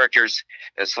characters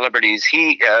as celebrities,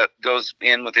 he goes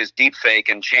in with his deep fake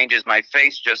and changes my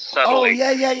face just subtly. Oh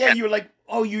yeah. And you're like,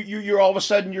 you're all of a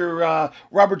sudden you're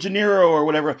Robert De Niro or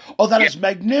whatever. Oh, that is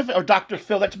magnificent. Or Dr.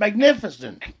 Phil, that's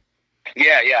magnificent.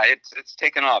 Yeah, it's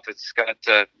taken off. It's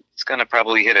gonna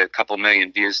probably hit a couple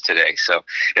million views today. So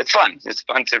it's fun. It's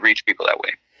fun to reach people that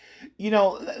way.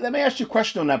 Let me ask you a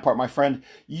question on that part, my friend.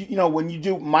 When you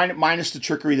do minus the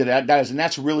trickery that does, and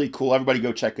that's really cool. Everybody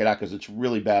go check it out because it's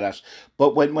really badass.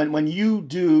 But when you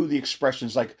do the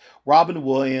expressions like Robin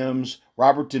Williams,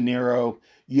 Robert De Niro,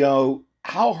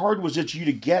 how hard was it for you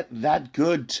to get that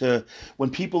good to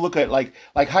when people look at like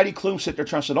Heidi Klum sit there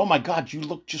trying to say, oh my God, you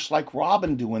look just like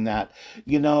Robin doing that.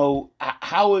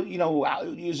 How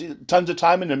is it tons of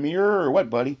time in the mirror or what,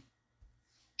 buddy?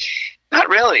 Not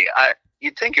really.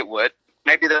 You'd think it would.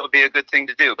 Maybe that would be a good thing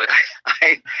to do, but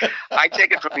I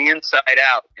take it from the inside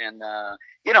out. And,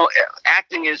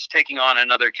 acting is taking on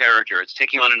another character. It's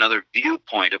taking on another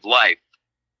viewpoint of life,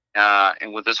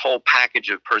 and with this whole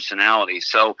package of personality.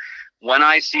 So when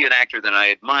I see an actor that I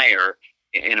admire,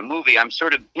 in a movie, I'm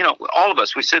sort of, all of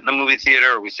us, we sit in the movie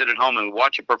theater or we sit at home and we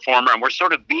watch a performer and we're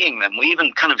sort of being them. We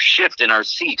even kind of shift in our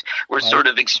seat. We're sort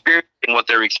of experiencing what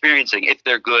they're experiencing, if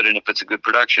they're good and if it's a good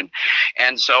production.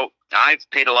 And so I've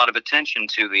paid a lot of attention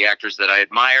to the actors that I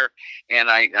admire. And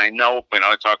I know,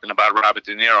 talking about Robert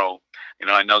De Niro,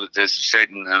 I know that there's a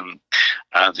certain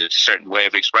way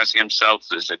of expressing himself.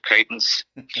 There's a cadence,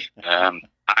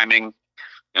 timing,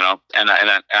 and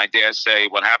I dare say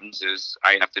what happens is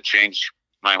I have to change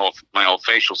my whole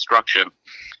facial structure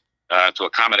to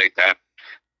accommodate that.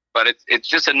 But it's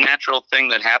just a natural thing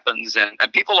that happens, and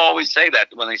people always say that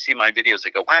when they see my videos. They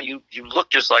go, "Wow, you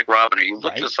look just like Robin, or you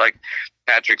look just like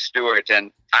Patrick Stewart."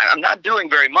 And I'm not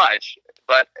doing very much,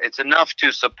 but it's enough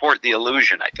to support the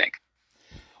illusion, I think.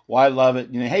 Well, I love it.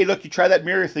 Hey, look, you try that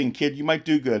mirror thing, kid. You might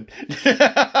do good.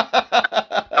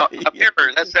 A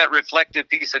mirror, that's that reflective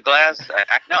piece of glass.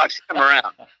 I know, I've seen them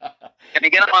around. Can you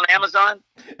get them on Amazon?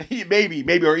 Maybe,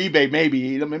 or eBay,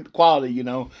 maybe. Quality,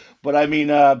 But I mean,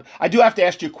 I do have to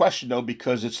ask you a question, though,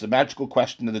 because it's the magical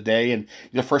question of the day, and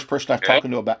you're the first person I've talked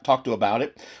to about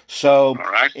it. So,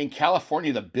 in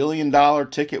California, the $1 billion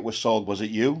ticket was sold. Was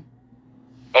it you?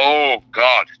 Oh,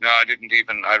 God. No, I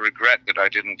regret that I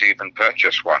didn't even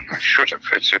purchase one. I should have.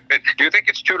 Do you think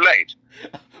it's too late?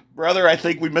 Brother, I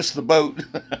think we missed the boat.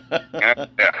 Yeah.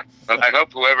 But I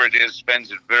hope whoever it is spends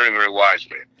it very, very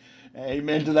wisely.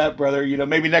 Amen to that, brother.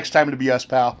 Maybe next time it'll be us,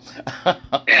 pal.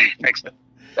 Yeah, next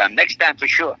time for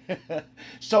sure.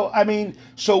 So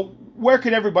where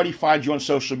can everybody find you on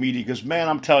social media? Because, man,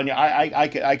 I'm telling you,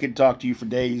 I could talk to you for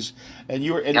days. And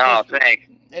thanks.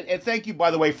 And thank you,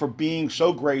 by the way, for being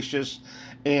so gracious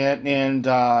and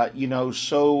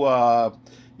so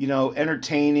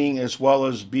entertaining, as well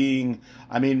as being.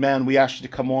 I mean, man, we asked you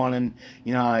to come on, and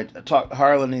I talked to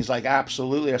Harlan, and he's like,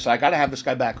 absolutely. I said, I got to have this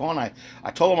guy back on. I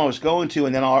told him I was going to,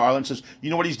 and then Harlan says, you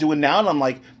know what he's doing now? And I'm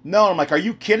like, no. I'm like, are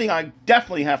you kidding? I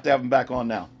definitely have to have him back on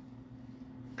now.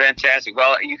 Fantastic.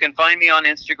 Well, you can find me on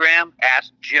Instagram at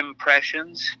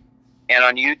Jimpressions, and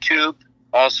on YouTube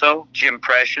also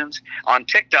Jimpressions. On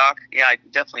TikTok, I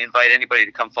definitely invite anybody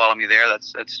to come follow me there.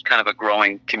 That's kind of a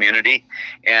growing community,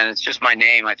 and it's just my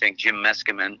name, I think, Jim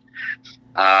Meskimen.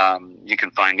 You can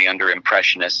find me under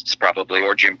Impressionists probably,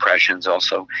 or Jimpressions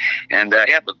also. And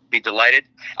but be delighted.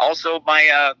 Also,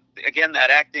 my again, that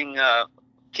acting,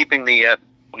 keeping the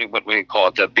what we call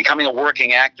it, becoming a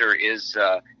working actor is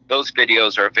those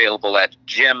videos are available at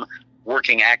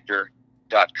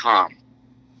jimworkingactor.com.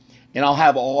 And I'll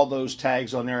have all those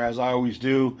tags on there, as I always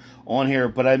do on here.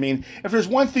 But I mean, if there's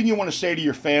one thing you want to say to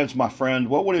your fans, my friend,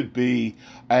 what would it be?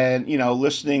 And,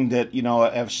 listening that,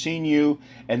 I've seen you,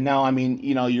 and now, I mean,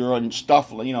 you're on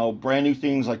stuff, brand new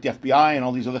things like the FBI and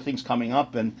all these other things coming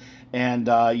up. And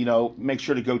make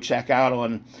sure to go check out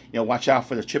on, watch out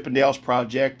for the Chippendales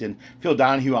project. And Phil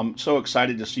Donahue, I'm so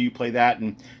excited to see you play that,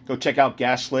 and go check out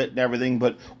Gaslit and everything.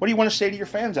 But what do you want to say to your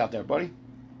fans out there, buddy?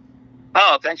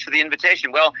 Oh, thanks for the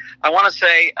invitation. Well, I want to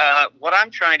say what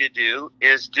I'm trying to do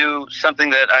is do something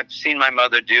that I've seen my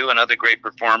mother do and other great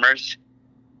performers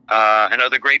and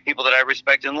other great people that I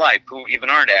respect in life who even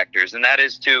aren't actors. And that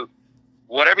is to,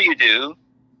 whatever you do,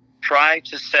 try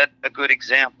to set a good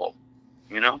example.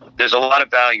 There's a lot of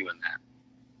value in that.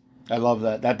 I love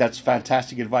that. That's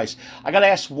fantastic advice. I got to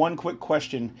ask one quick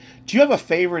question. Do you have a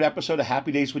favorite episode of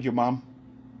Happy Days with your mom?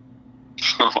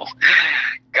 Oh,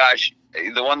 gosh.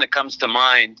 The one that comes to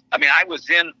mind, I mean, I was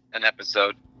in an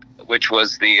episode, which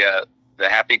was the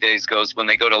Happy Days goes when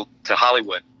they go to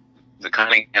Hollywood. The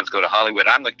Cunninghams go to Hollywood.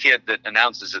 I'm the kid that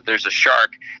announces that there's a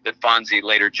shark that Fonzie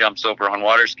later jumps over on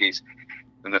water skis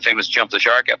in the famous Jump the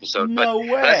Shark episode. No way.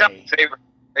 But that's not my favorite.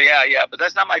 Yeah, but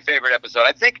that's not my favorite episode.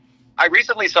 I think I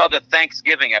recently saw the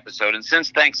Thanksgiving episode, and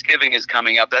since Thanksgiving is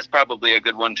coming up, that's probably a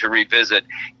good one to revisit.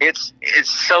 It's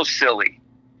so silly.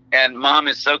 And Mom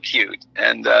is so cute,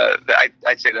 and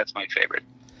I'd say that's my favorite.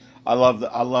 I love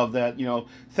that.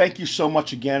 Thank you so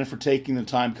much again for taking the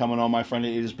time coming on, my friend.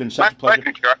 It has been such a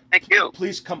pleasure. Thank you.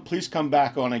 Please come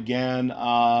back on again.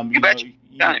 You bet.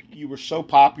 You were so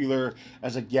popular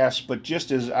as a guest, but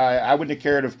just as I wouldn't have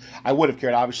cared if I would have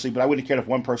cared, obviously, but I wouldn't have cared if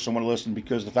one person would have listened,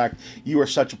 because the fact you were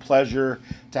such a pleasure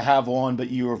to have on. But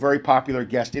you were a very popular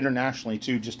guest internationally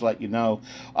too, just to let you know,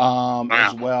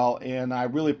 as well. And I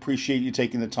really appreciate you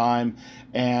taking the time,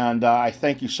 and I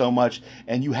thank you so much.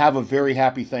 And you have a very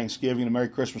happy Thanksgiving and a Merry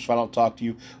Christmas if I don't talk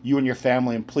to you and your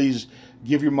family. And please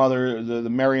give your mother,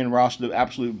 the Marion Ross, the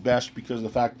absolute best, because of the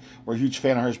fact we're a huge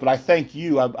fan of hers. But I thank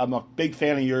you. I'm a big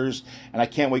fan of yours, and I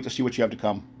can't wait to see what you have to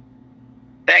come.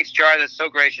 Thanks, Char. That's so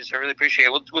gracious. I really appreciate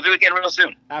it. We'll do it again real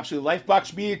soon. Absolutely.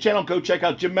 Lifebox Media Channel. Go check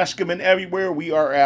out Jim Meskimen everywhere. We are at